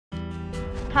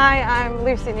Hi, I'm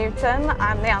Lucy Newton.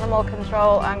 I'm the Animal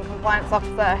Control and Compliance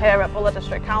Officer here at Buller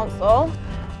District Council.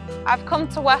 I've come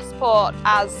to Westport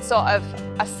as sort of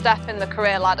a step in the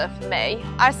career ladder for me.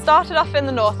 I started off in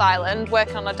the North Island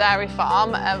working on a dairy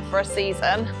farm for a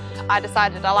season. I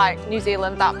decided I liked New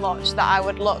Zealand that much that I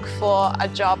would look for a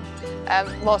job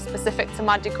more specific to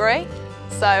my degree.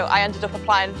 So I ended up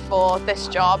applying for this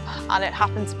job and it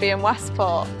happened to be in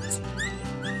Westport.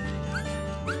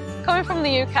 Coming from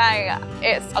the UK,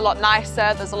 it's a lot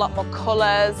nicer, there's a lot more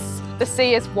colours. The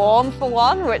sea is warm for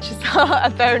one, which is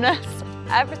a bonus.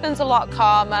 Everything's a lot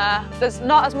calmer. There's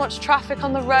not as much traffic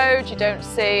on the road, you don't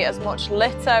see as much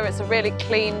litter, it's a really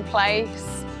clean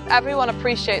place. Everyone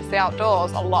appreciates the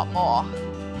outdoors a lot more.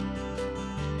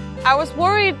 I was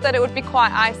worried that it would be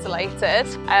quite isolated,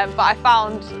 but I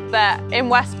found that in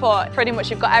Westport, pretty much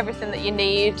you've got everything that you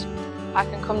need. I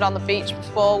can come down the beach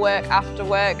before work, after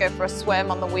work, go for a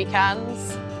swim on the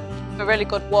weekends. For really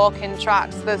good walking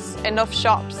tracks, there's enough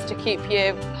shops to keep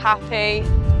you happy.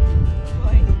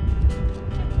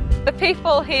 The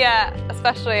people here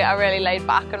especially are really laid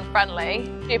back and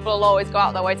friendly. People will always go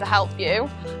out their way to help you,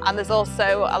 and there's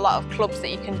also a lot of clubs that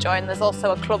you can join. There's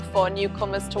also a club for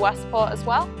newcomers to Westport as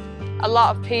well. A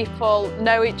lot of people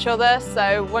know each other,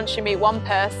 so once you meet one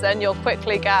person, you'll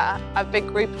quickly get a big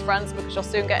group of friends because you'll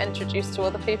soon get introduced to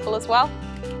other people as well.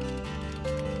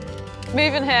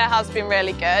 Moving here has been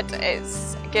really good.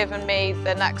 It's given me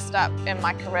the next step in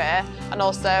my career, and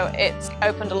also it's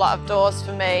opened a lot of doors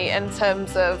for me in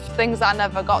terms of things I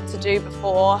never got to do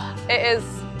before. It is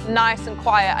nice and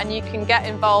quiet and you can get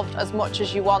involved as much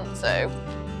as you want to.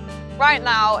 Right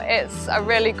now it's a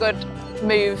really good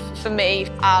move for me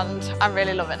and I'm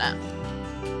really loving it.